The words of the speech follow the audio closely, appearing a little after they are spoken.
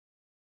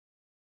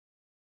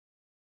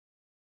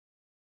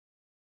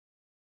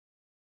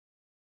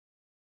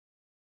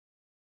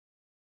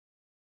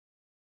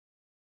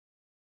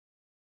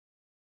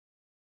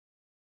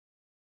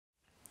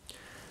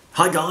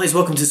Hi guys,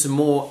 welcome to some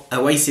more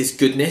Oasis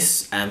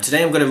goodness.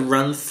 Today I'm going to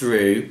run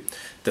through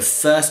the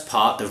first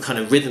part, the kind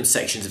of rhythm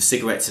sections of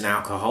Cigarettes and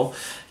Alcohol.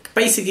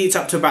 Basically it's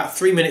up to about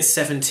 3 minutes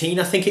 17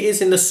 I think it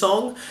is in the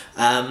song,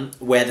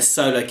 where the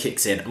solo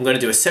kicks in. I'm going to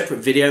do a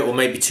separate video, or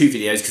maybe two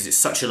videos because it's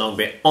such a long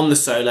bit, on the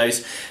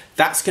solos.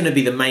 That's going to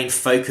be the main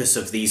focus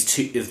of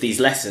these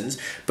lessons,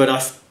 but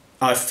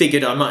I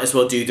figured I might as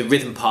well do the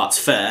rhythm parts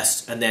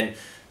first and then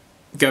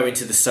go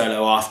into the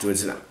solo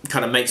afterwards, and that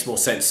kind of makes more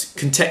sense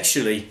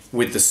contextually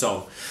with the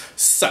song.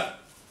 So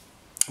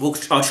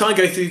I'll try and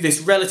go through this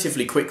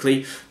relatively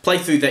quickly, play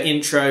through the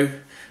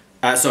intro,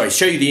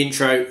 show you the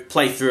intro,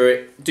 play through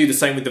it, do the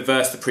same with the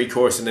verse, the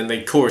pre-chorus, and then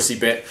the chorusy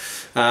bit,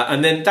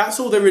 and then that's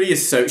all there really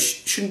is. So it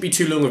shouldn't be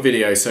too long a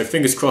video, so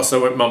fingers crossed I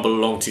won't mumble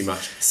along too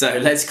much. So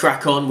let's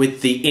crack on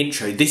with the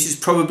intro. This is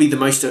probably the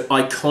most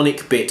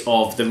iconic bit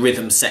of the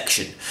rhythm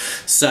section.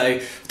 So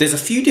there's a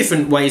few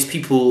different ways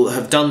people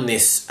have done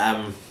this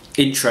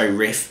intro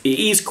riff. It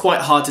is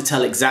quite hard to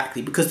tell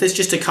exactly because there's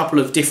just a couple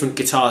of different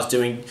guitars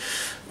doing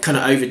kind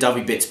of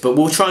overdubby bits, but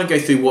we'll try and go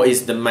through what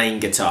is the main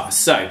guitar.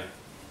 So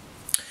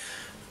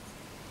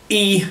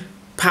E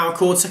power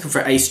chord, second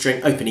fret A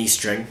string, open E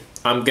string.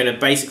 I'm going to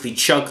basically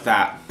chug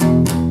that.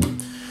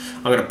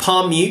 I'm going to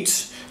palm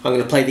mute. I'm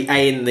going to play the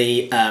A and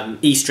the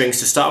E strings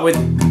to start with.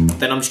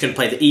 Then I'm just going to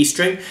play the E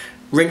string,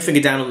 ring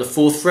finger down on the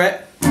 4th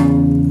fret,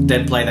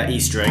 then play that E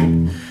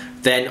string.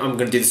 Then I'm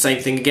going to do the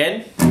same thing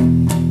again.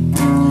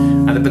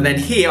 But then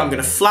here I'm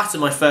going to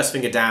flatten my first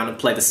finger down and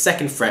play the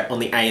 2nd fret on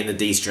the A and the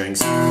D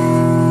strings.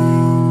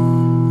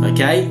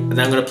 Okay, and then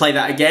I'm going to play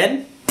that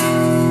again.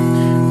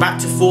 Back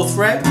to 4th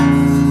fret.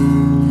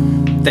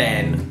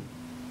 Then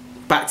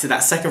back to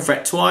that 2nd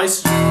fret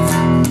twice,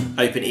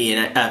 open E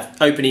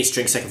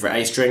string, 2nd fret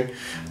A string.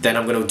 Then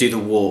I'm going to do the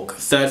walk,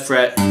 3rd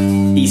fret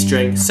E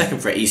string, 2nd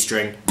fret E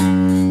string,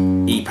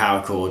 E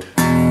power chord,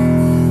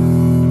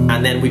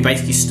 and then we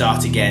basically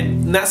start again.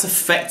 And that's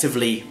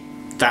effectively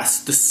the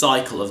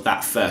cycle of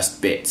that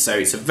first bit. So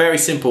it's a very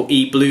simple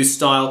E blues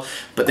style,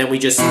 but then we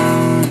just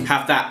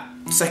have that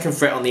 2nd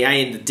fret on the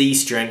A and the D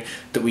string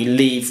that we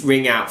leave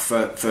ring out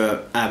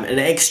for an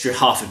extra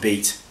half a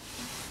beat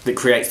that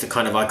creates the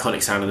kind of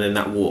iconic sound, and then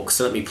that walk.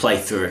 So let me play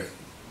through it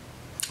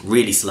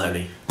really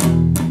slowly.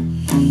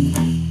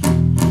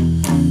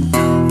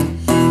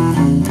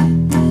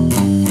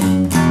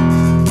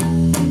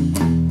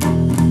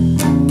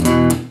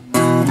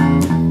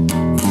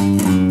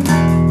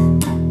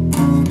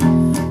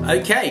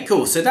 Okay,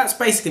 cool. So that's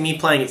basically me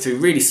playing it through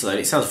really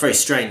slowly. It sounds very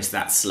strange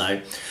that slow.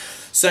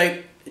 So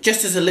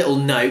just as a little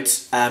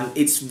note,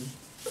 it's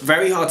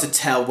very hard to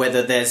tell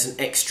whether there's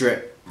an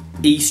extra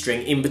E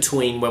string in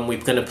between when we're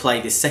going to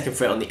play this 2nd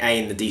fret on the A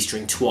and the D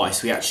string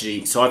twice.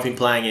 So I've been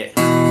playing it,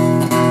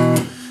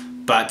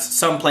 but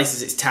some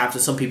places it's tabbed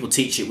and some people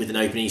teach it with an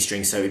open E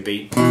string, so it'd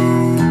be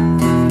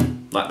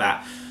like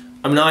that.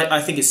 I mean, I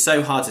think it's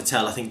so hard to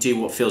tell. I think do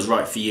what feels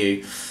right for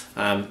you.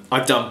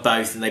 I've done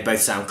both and they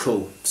both sound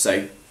cool,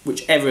 so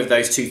whichever of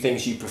those two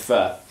things you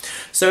prefer.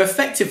 So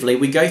effectively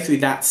we go through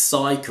that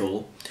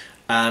cycle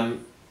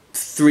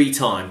 3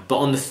 times, but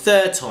on the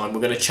 3rd time we're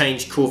going to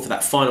change chord for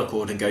that final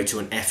chord and go to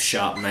an F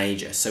sharp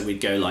major. So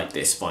we'd go like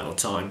this final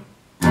time.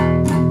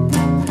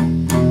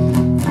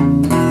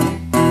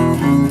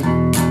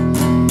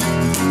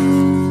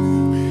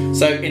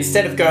 So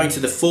instead of going to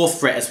the 4th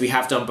fret as we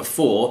have done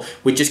before,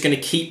 we're just going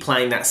to keep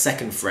playing that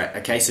 2nd fret.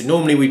 Okay, so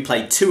normally we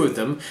play 2 of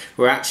them.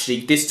 We're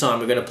actually, this time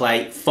we're going to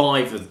play 4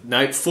 of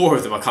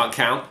them, I can't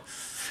count.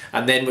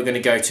 And then we're going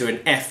to go to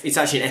an F, it's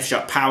actually an F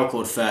sharp power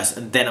chord first,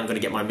 and then I'm going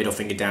to get my middle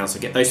finger down. So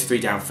get those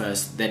 3 down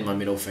first, then my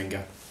middle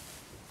finger.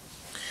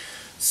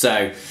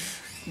 So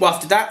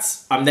after that,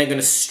 I'm then going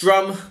to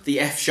strum the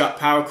F sharp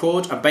power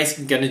chord. I'm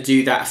basically going to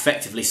do that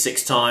effectively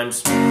 6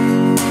 times.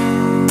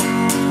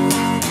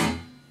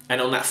 And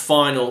on that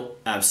final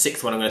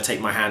 6th one, I'm going to take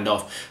my hand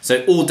off.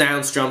 So all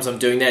down strums I'm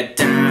doing there,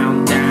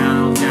 down,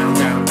 down, down,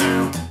 down,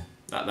 down,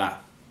 like that.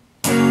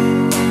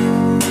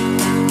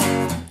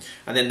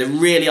 And then the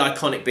really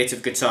iconic bit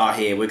of guitar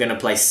here, we're going to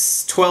play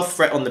 12th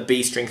fret on the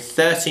B string,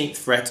 13th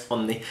fret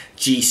on the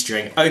G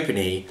string, open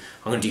E.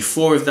 I'm going to do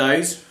 4 of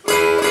those.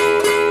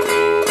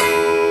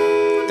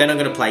 Then I'm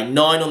going to play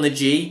 9 on the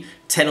G,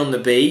 10 on the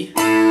B,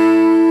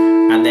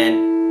 and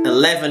then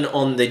 11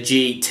 on the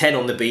G, 10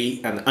 on the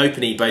B, and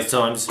open E both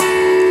times.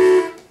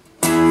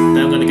 Then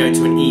I'm going to go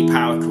to an E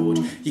power chord.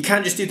 You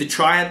can just do the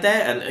triad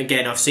there, and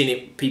again I've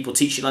seen people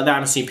teach it like that,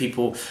 and I've seen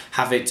people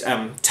have it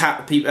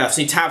I've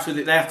seen tabs with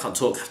it there, I can't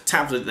talk,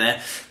 tabs with it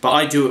there, but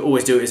I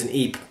always do it as an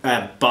E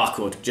bar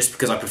chord, just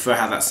because I prefer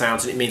how that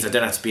sounds, and it means I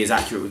don't have to be as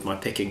accurate with my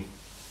picking.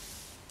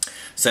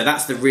 So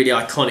that's the really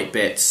iconic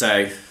bit.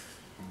 So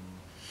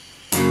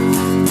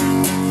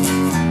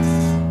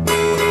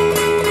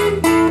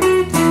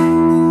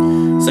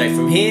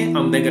from here,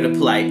 I'm then going to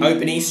play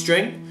open E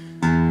string,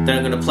 then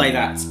I'm going to play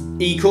that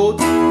E chord,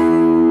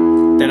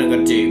 then I'm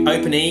going to do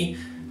open E,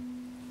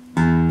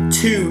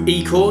 2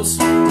 E chords,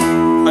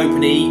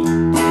 open E,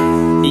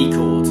 E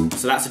chord.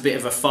 So that's a bit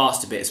of a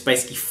faster bit. It's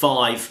basically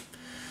 5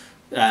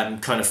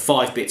 kind of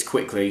 5 bits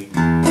quickly.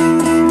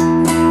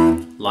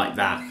 like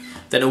that.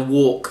 Then a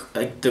walk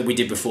that we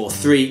did before,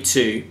 3,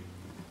 2,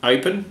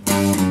 open,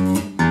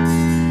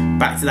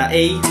 back to that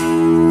E,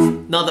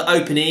 another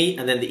open E,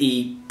 and then the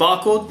E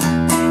bar chord.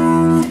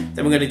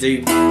 Then we're going to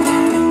do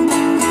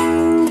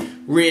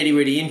really,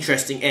 really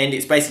interesting end.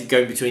 It's basically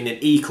going between an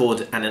E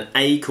chord and an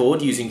A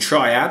chord using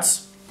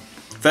triads.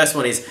 First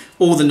one is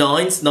all the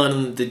 9s, 9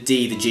 on the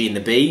D, the G and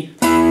the B.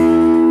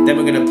 Then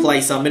we're going to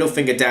place our middle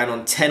finger down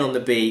on 10 on the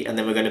B, and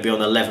then we're going to be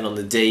on 11 on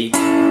the D.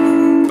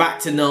 Back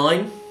to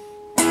 9,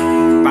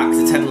 back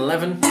to 10 and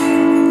 11,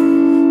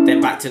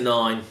 then back to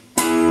 9.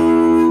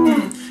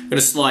 I'm going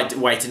to slide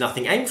away to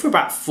nothing. Aim for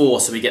about 4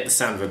 so we get the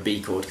sound of a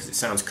B chord because it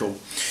sounds cool.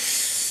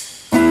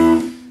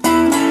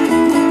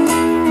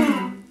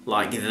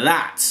 Like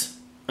that.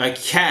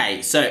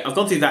 Okay, so I've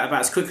gone through that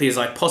about as quickly as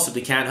I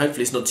possibly can.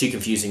 Hopefully it's not too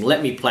confusing.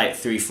 Let me play it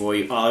through for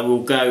you. I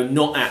will go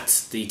not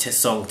at the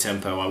song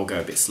tempo, I will go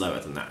a bit slower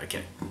than that,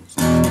 okay?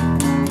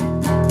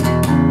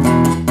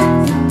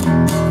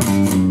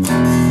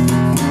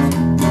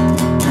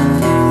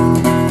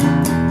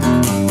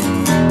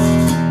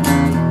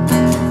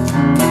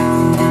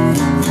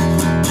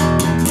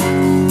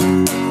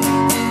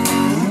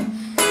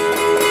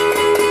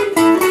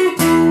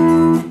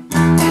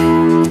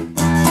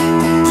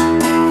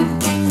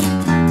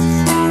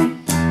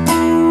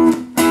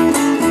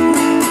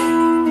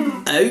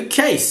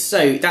 Okay,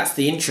 so that's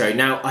the intro.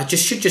 Now, I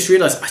should just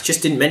realise I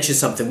just didn't mention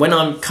something. When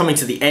I'm coming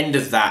to the end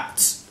of that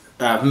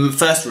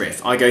first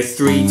riff, I go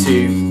 3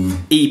 to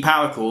E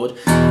power chord.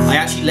 I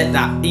actually let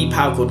that E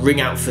power chord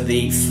ring out for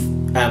the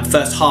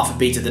first half a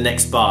beat of the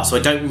next bar. So I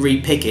don't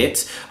re-pick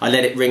it, I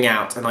let it ring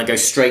out and I go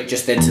straight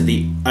just then to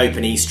the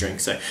open E string.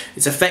 So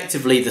it's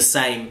effectively the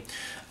same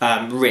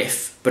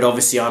riff, but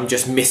obviously I'm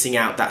just missing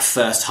out that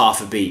first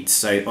half a beat.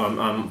 So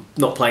I'm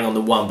not playing on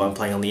the 1, but I'm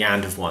playing on the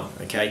and of 1,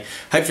 okay?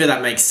 Hopefully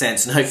that makes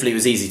sense, and hopefully it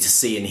was easy to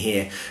see and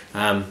hear.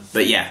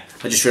 But yeah,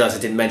 I just realised I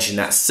didn't mention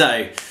that.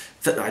 So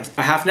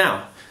I have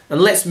now.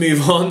 And let's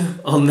move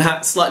on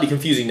that slightly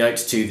confusing note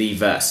to the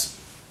verse.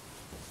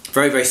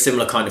 Very, very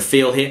similar kind of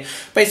feel here.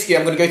 Basically,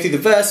 I'm going to go through the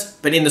verse,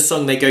 but in the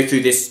song they go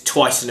through this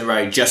twice in a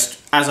row.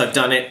 Just as I've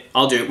done it,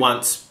 I'll do it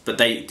once, but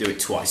they do it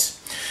twice.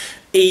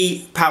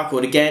 E power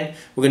chord again.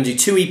 We're going to do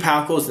 2 E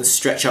power chords and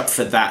stretch up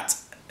for that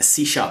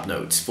C sharp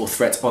note, 4th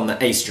fret on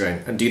the A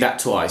string, and do that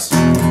twice.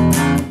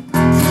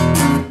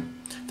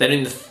 Then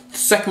in the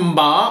second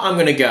bar, I'm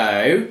going to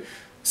go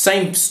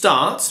same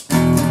start,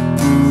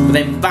 but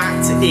then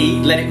back to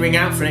E, let it ring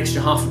out for an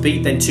extra half a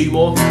beat, then 2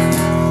 more,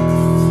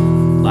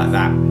 like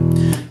that.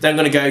 Then I'm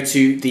going to go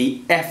to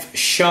the F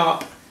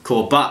sharp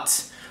chord,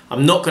 but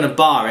I'm not going to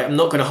bar it, I'm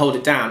not going to hold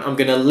it down, I'm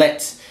going to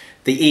let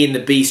the E and the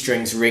B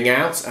strings ring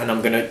out, and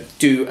I'm going to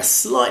do a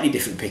slightly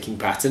different picking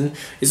pattern.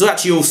 It's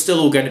actually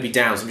still all going to be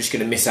downs. I'm just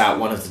going to miss out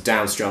one of the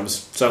down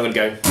strums. So I'm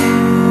going to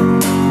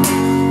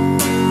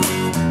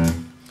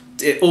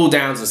go all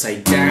downs. I say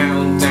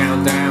down,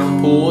 down,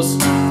 down, pause,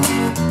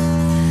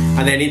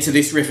 and then into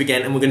this riff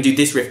again, and we're going to do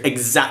this riff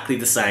exactly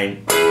the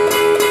same.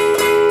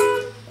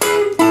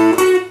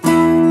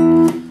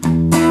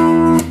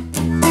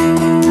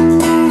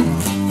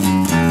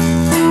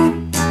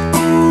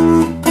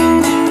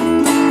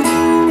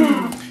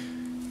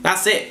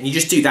 That's it. You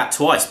just do that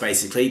twice,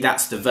 basically.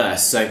 That's the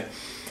verse. So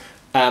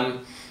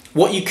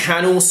what you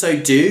can also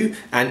do,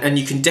 and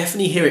you can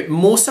definitely hear it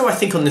more so I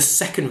think on the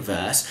second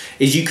verse,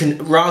 is you can,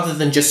 rather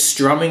than just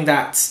strumming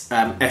that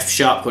F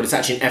sharp chord, it's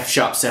actually an F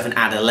sharp 7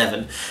 add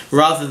 11,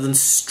 rather than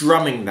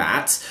strumming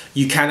that,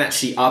 you can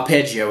actually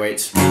arpeggio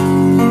it.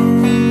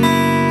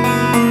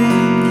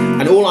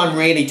 And all I'm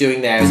really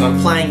doing there is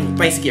I'm playing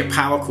basically a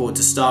power chord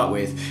to start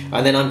with,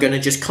 and then I'm going to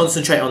just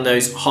concentrate on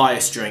those higher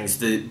strings,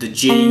 the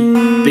G,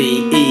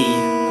 B, E,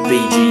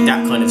 B, G,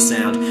 that kind of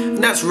sound.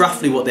 And that's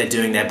roughly what they're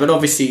doing there, but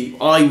obviously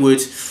I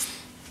would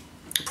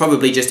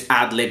probably just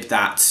ad-lib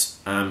that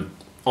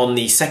on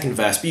the second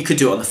verse, but you could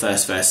do it on the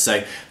first verse.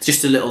 So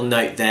just a little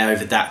note there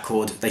over that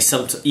chord.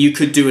 You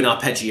could do an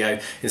arpeggio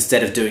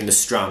instead of doing the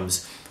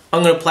strums.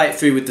 I'm going to play it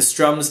through with the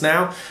strums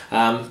now,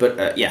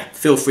 but yeah,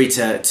 feel free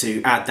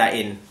to add that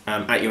in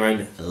at your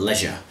own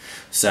leisure.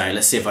 So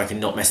let's see if I can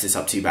not mess this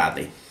up too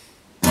badly.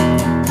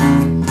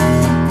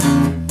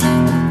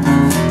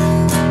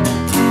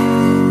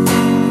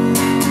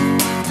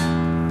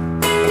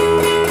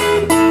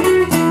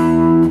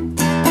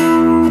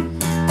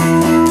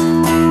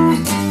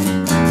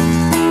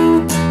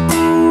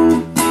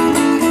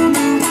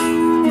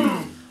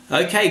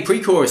 Okay,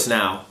 pre-chorus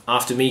now,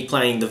 after me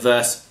playing the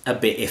verse a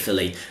bit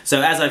iffily.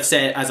 So as I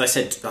said, I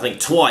think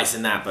twice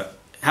in that, but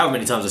however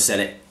many times I said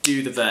it,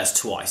 do the verse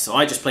twice. So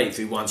I just played it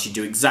through once, you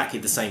do exactly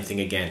the same thing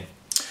again.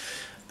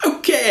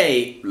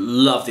 Okay,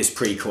 love this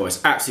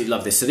pre-chorus, absolutely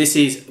love this. So this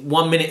is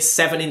 1 minute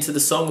 7 into the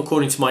song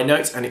according to my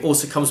notes, and it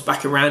also comes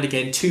back around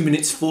again 2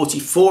 minutes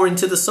 44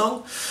 into the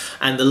song.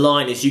 And the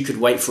line is, you could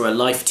wait for a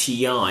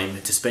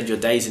lifetime to spend your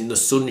days in the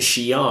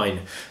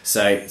sunshine.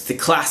 So it's the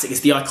classic, it's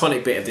the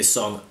iconic bit of this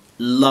song.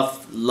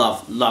 Love,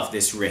 love, love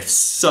this riff.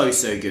 So,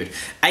 so good.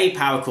 A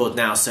power chord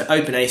now, so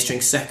open A string,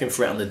 2nd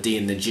fret on the D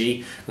and the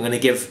G. I'm going to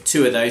give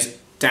 2 of those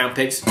down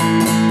picks.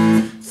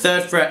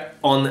 3rd fret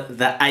on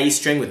the A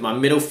string with my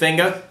middle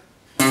finger.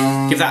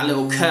 Give that a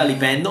little curly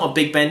bend, not a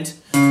big bend.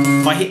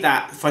 If I hit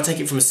that, if I take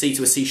it from a C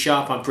to a C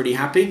sharp, I'm pretty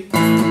happy.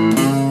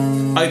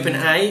 Open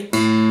A,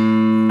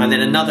 and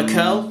then another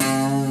curl,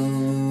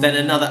 then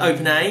another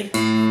open A.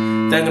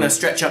 Then I'm going to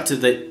stretch up to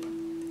the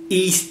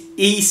E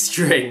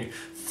string,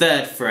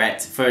 3rd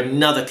fret for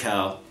another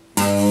curl.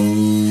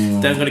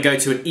 Then I'm going to go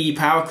to an E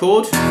power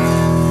chord,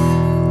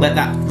 let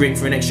that ring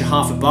for an extra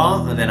half a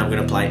bar, and then I'm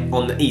going to play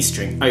on the E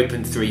string,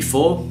 open 3,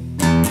 4.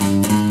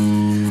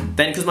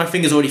 Then, because my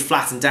finger's already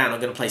flattened down, I'm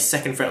going to play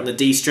 2nd fret on the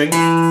D string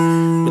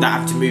without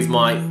having to move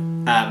my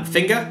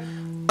finger.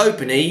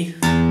 Open E,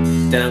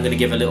 then I'm going to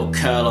give a little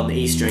curl on the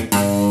E string,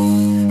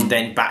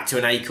 then back to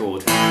an A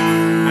chord.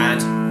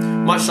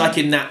 And much like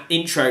in that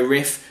intro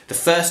riff, the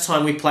first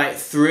time we play it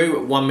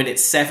through at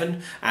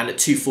 1:07 and at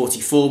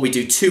 2:44, we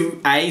do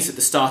 2 A's at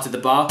the start of the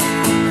bar.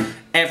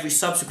 Every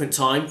subsequent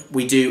time,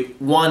 we do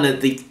 1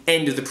 at the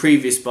end of the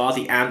previous bar,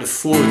 the and of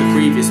 4 of the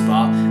previous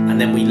bar,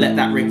 and then we let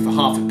that ring for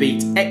half a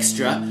beat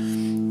extra,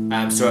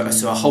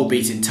 so a whole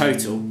beat in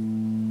total,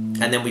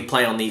 and then we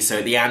play on these,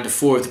 so the and of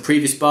 4 of the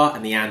previous bar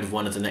and the and of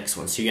 1 of the next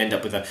one. So you end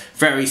up with a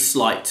very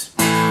slight,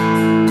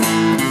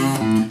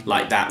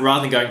 like that,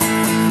 rather than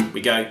going,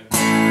 we go.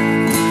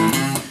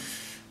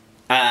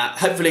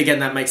 Hopefully again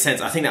that makes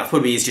sense. I think that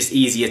probably is just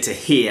easier to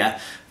hear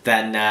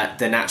than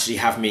actually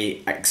have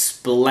me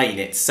explain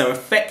it. So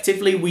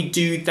effectively we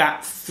do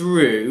that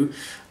through,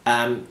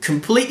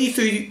 completely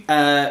through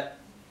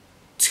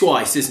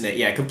twice, isn't it?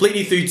 Yeah,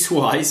 completely through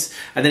twice,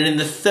 and then in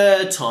the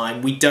 3rd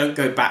time we don't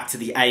go back to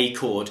the A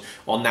chord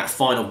on that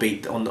final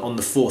beat, on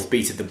the 4th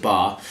beat of the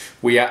bar.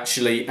 We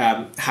actually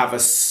have a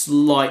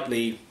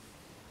slightly,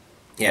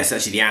 yeah, it's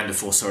actually the and of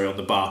 4, sorry, on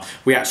the bar.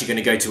 We're actually going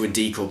to go to a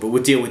D chord, but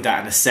we'll deal with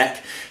that in a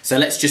sec. So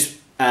let's just,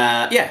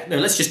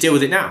 let's just deal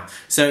with it now.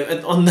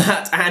 So on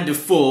that and of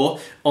 4,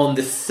 on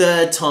the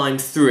 3rd time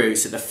through,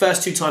 so the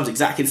first 2 times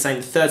exactly the same,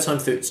 the 3rd time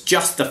through, it's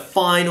just the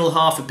final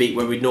half a beat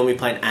where we'd normally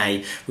play an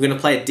A. We're going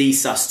to play a D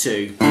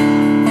sus2.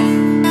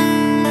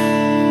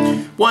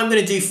 What I'm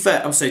going to do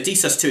first, so D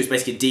sus2 is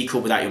basically a D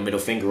chord without your middle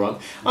finger on.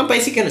 I'm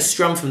basically going to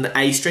strum from the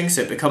A string,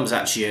 so it becomes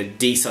actually a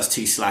D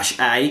sus2 slash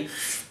A.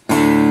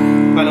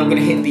 And I'm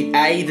going to hit the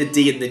A, the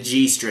D and the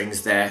G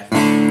strings there.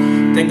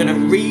 Then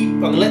I'm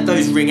going to let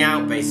those ring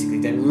out basically,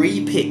 then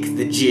re-pick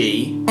the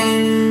G.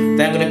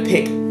 Then I'm going to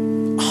pick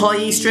high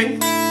E string,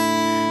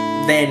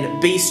 then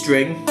B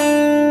string,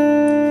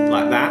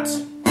 like that.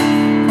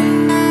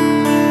 And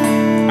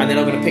then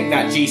I'm going to pick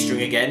that G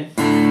string again.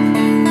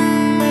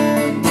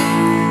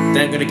 Then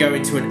I'm going to go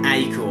into an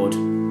A chord.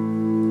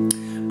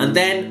 And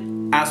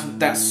then, as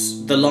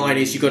that's the line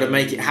is, you've got to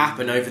make it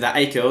happen over that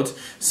A chord.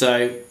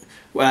 So,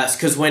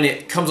 because when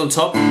it comes on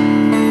top,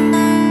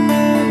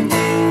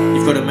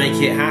 you've got to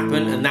make it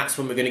happen, and that's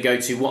when we're going to go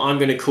to what I'm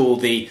going to call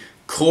the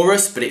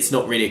chorus, but it's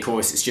not really a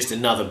chorus, it's just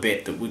another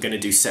bit that we're going to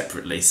do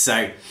separately.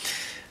 So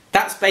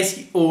that's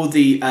basically all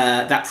the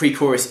that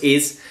pre-chorus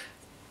is.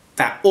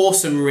 That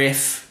awesome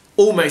riff,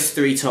 almost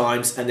 3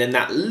 times, and then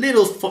that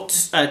little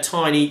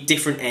tiny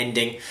different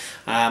ending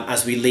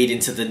as we lead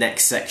into the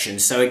next section.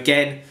 So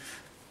again,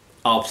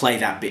 I'll play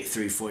that bit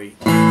through for you.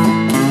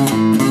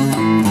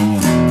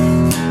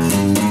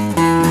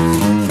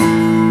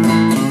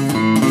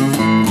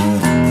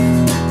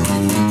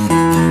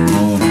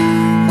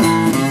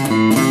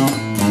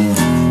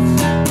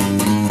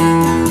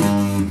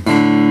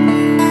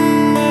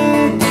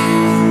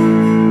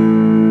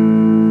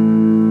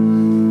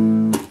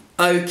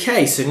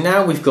 Okay, so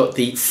now we've got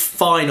the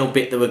final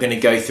bit that we're going to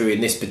go through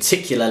in this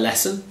particular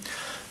lesson.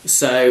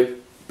 So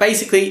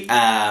basically,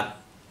 the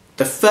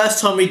first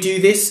time we do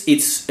this,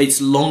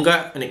 it's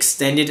longer and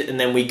extended, and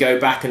then we go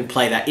back and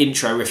play that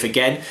intro riff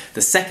again.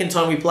 The second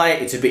time we play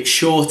it, it's a bit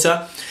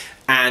shorter,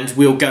 and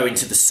we'll go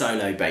into the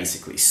solo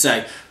basically.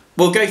 So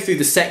we'll go through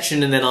the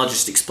section, and then I'll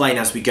just explain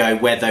as we go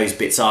where those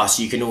bits are,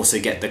 so you can also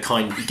get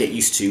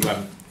used to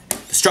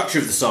the structure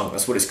of the song.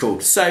 That's what it's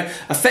called. So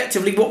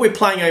effectively what we're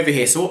playing over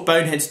here, so what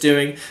Bonehead's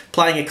doing,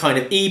 playing a kind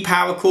of E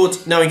power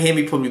chord. Knowing him,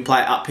 we probably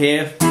play it up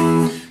here.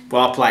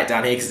 Well, I'll play it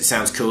down here because it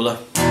sounds cooler.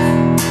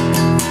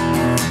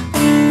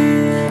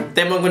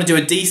 Then I'm going to do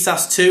a D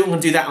sus2. I'm going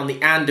to do that on the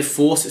and of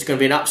 4, so it's going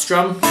to be an up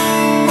strum.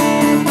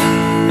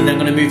 And then I'm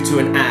going to move to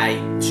an A,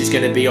 which is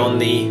going to be on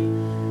the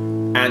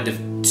and of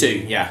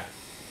 2, yeah.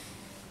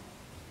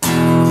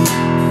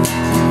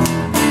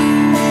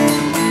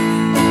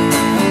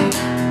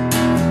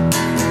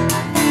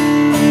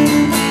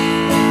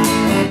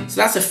 So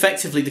that's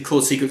effectively the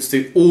chord sequence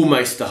through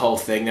almost the whole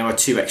thing. There are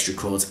 2 extra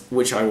chords,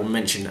 which I will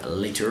mention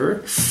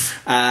later.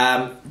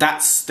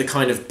 That's the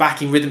kind of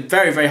backing rhythm.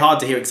 Very, very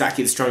hard to hear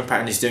exactly the strumming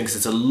pattern he's doing because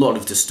there's a lot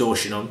of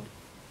distortion on.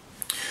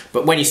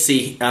 But when you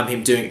see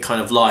him doing it kind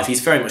of live,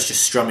 he's very much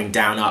just strumming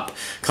down, up.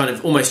 Kind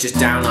of almost just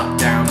down, up,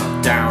 down,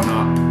 up, down,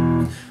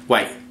 up.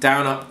 Wait,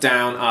 down, up,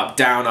 down, up,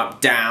 down, up,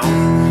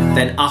 down.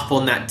 Then up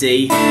on that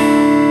D.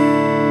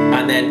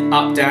 And then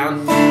up,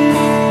 down.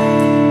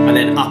 And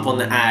then up on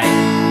the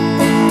A.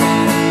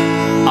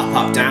 Up,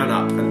 up, down,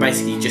 up, and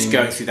basically just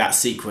going through that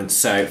sequence.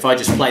 So if I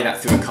just play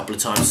that through a couple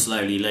of times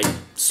slowly. Let's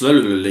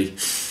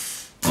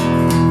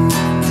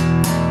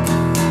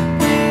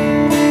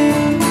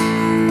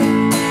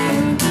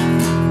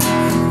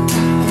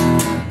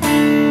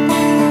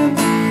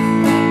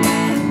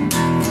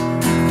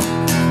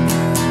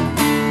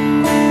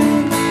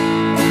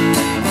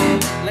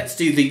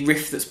do the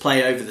riff that's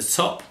played over the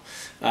top.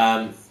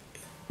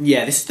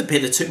 Yeah, this is the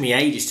bit that took me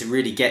ages to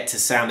really get to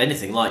sound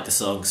anything like the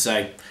song,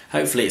 so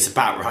hopefully it's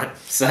about right.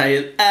 So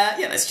yeah,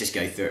 let's just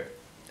go through it.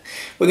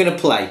 We're going to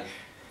play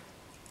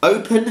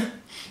open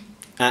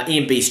E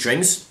and B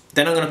strings,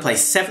 then I'm going to play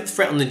 7th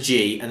fret on the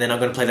G, and then I'm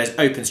going to play those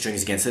open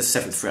strings again, so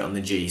 7th fret on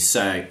the G.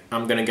 So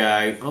I'm going to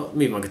go, I'll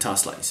move my guitar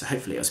slightly, so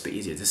hopefully it's a bit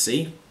easier to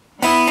see.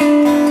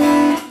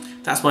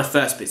 That's my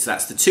first bit, so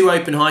that's the 2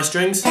 open high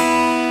strings,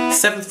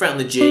 7th fret on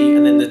the G,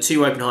 and then the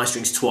 2 open high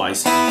strings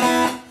twice.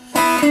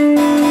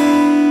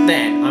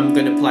 Then I'm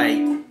going to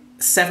play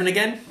 7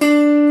 again.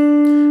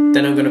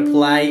 Then I'm going to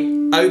play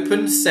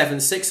open 7,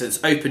 6, so it's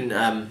open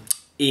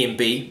E and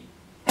B.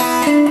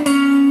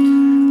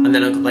 And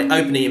then I'm going to play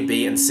open E and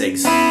B and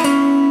 6. So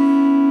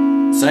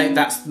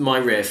that's my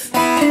riff.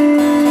 Like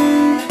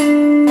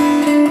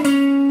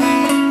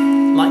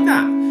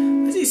that.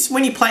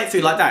 When you play it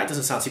through like that, it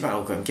doesn't sound too bad.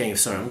 Oh, I'm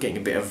getting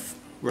a bit of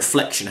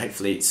reflection.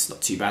 Hopefully it's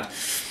not too bad.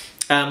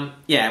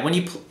 Yeah, when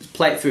you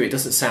play it through, it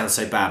doesn't sound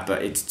so bad,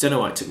 but I don't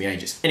know why it took me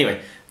ages. Anyway,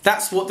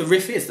 that's what the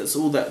riff is. That's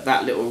all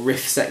that little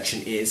riff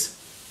section is.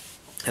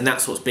 And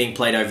that's what's being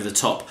played over the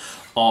top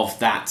of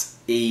that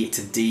E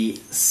to D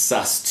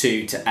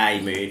sus2 to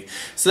A move.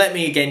 So let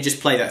me again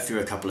just play that through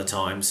a couple of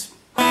times.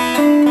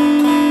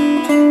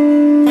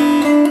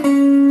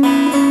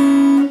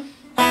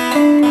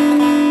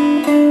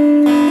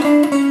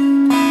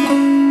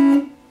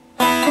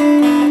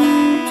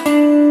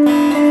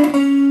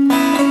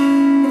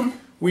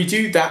 We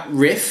do that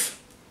riff,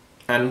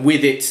 and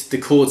with it the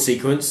chord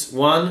sequence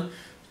 1,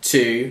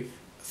 2,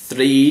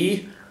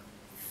 3,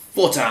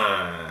 4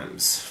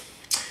 times.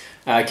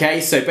 Okay,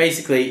 so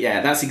basically,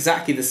 yeah, that's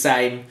exactly the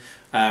same.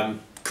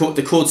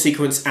 The chord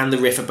sequence and the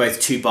riff are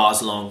both 2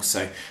 bars long,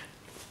 so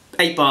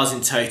 8 bars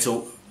in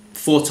total,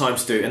 4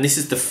 times through, and this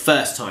is the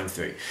first time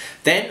through.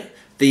 Then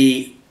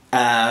the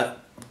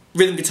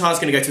rhythm guitar is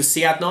going to go to a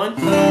C add 9,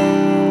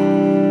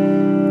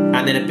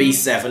 and then a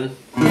B7,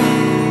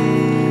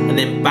 and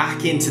then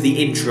back into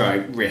the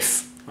intro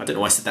riff. I don't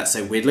know why I said that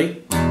so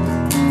weirdly.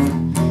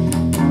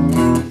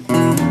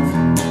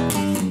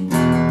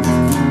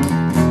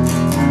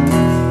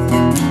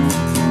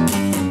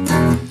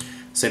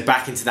 So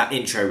back into that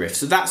intro riff.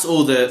 So that's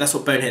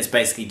what Bonehead's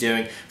basically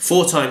doing.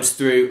 4 times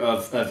through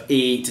of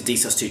E to D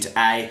sus2 to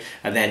A,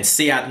 and then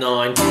C add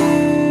 9,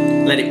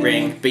 let it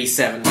ring,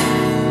 B7,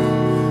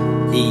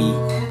 E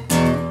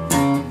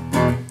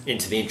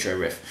into the intro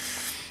riff.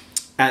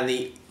 And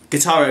the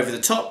guitar over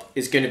the top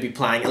is going to be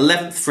playing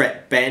 11th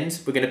fret bend.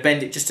 We're going to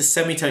bend it just a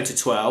semitone to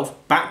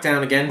 12, back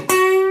down again,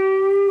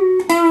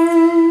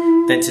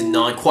 then to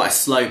 9, quite a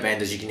slow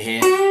bend as you can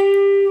hear.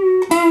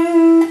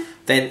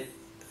 Then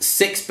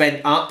 6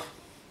 bend up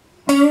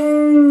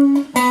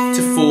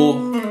to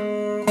 4.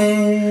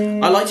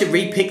 I like to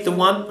re-pick the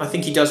 1. I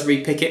think he does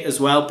re-pick it as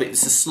well, but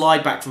it's a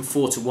slide back from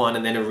 4 to 1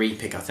 and then a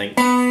re-pick, I think.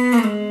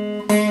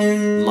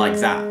 Like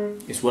that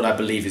is what I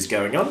believe is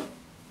going on.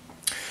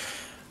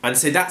 And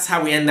so that's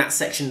how we end that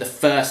section the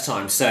first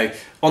time. So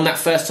on that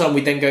first time, we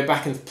then go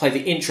back and play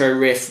the intro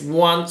riff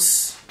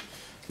once.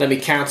 Let me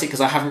count it because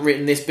I haven't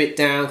written this bit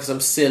down because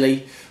I'm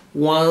silly.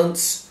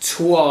 Once,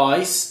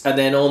 twice, and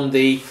then on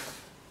the...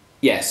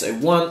 Yeah, so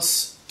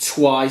once,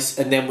 twice,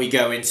 and then we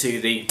go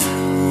into the... I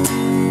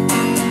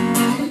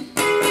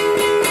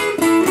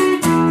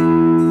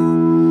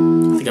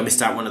think I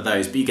missed out one of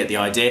those, but you get the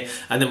idea.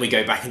 And then we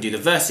go back and do the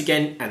verse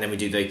again, and then we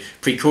do the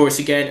pre-chorus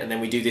again, and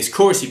then we do this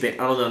chorusy bit.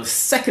 And on the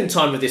second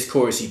time of this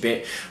chorusy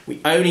bit,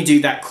 we only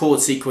do that chord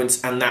sequence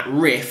and that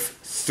riff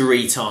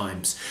 3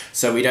 times.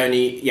 So we'd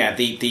only, yeah,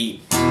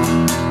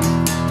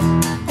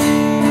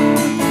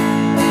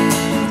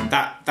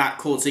 that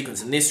chord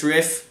sequence and this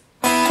riff,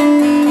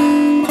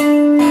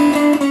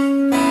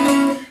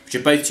 which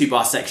are both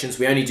 2-bar sections.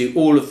 We only do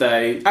all of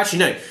those. Actually,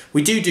 no,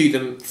 we do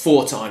them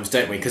 4 times,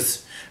 don't we?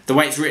 Because the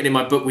way it's written in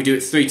my book, we do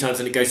it 3 times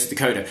and it goes to the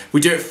coda. We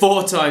do it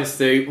 4 times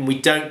through, and we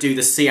don't do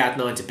the C add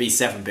 9 to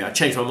B7 bit. I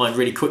changed my mind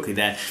really quickly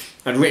there.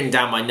 I'd written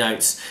down my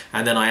notes,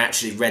 and then I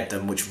actually read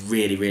them, which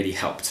really, really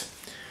helped.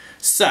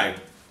 So,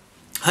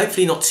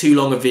 hopefully not too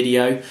long a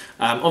video.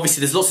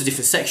 Obviously, there's lots of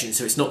different sections,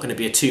 so it's not going to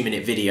be a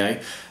 2-minute video.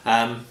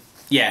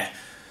 Yeah.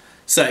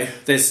 So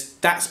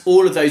that's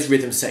all of those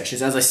rhythm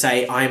sections. As I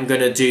say, I am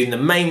going to do the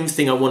main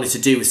thing I wanted to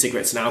do with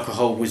Cigarettes and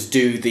Alcohol was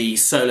do the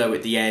solo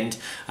at the end.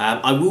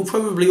 I will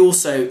probably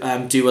also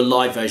do a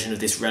live version of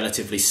this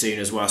relatively soon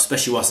as well,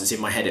 especially whilst it's in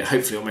my head. It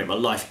hopefully will make my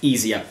life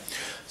easier.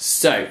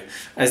 So,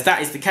 as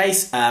that is the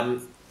case,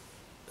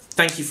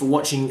 thank you for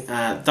watching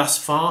thus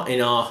far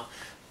in our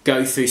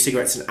go through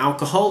Cigarettes and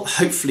Alcohol.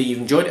 Hopefully you've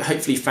enjoyed it.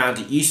 Hopefully you found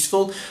it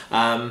useful.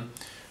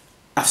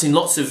 I've seen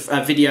lots of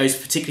videos,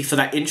 particularly for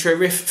that intro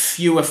riff,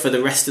 fewer for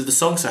the rest of the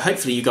song, so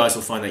hopefully you guys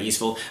will find that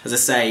useful. As I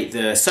say,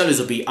 the solos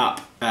will be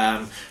up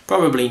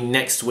probably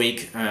next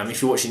week.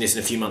 If you're watching this in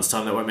a few months'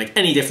 time, that won't make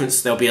any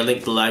difference. There'll be a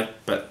link below,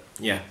 but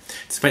yeah,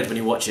 it depends when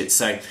you watch it.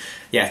 So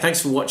yeah,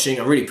 thanks for watching.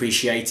 I really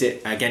appreciate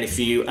it. Again, if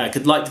you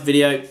could like the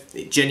video,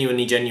 it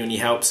genuinely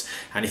helps.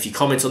 And if you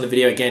comment on the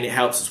video, again, it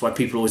helps. That's why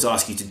people always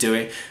ask you to do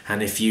it.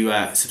 And if you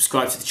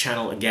subscribe to the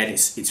channel, again,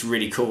 it's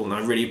really cool and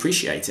I really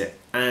appreciate it.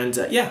 And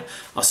yeah,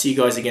 I'll see you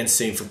guys again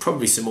soon for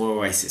probably some more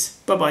Oasis.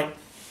 Bye-bye.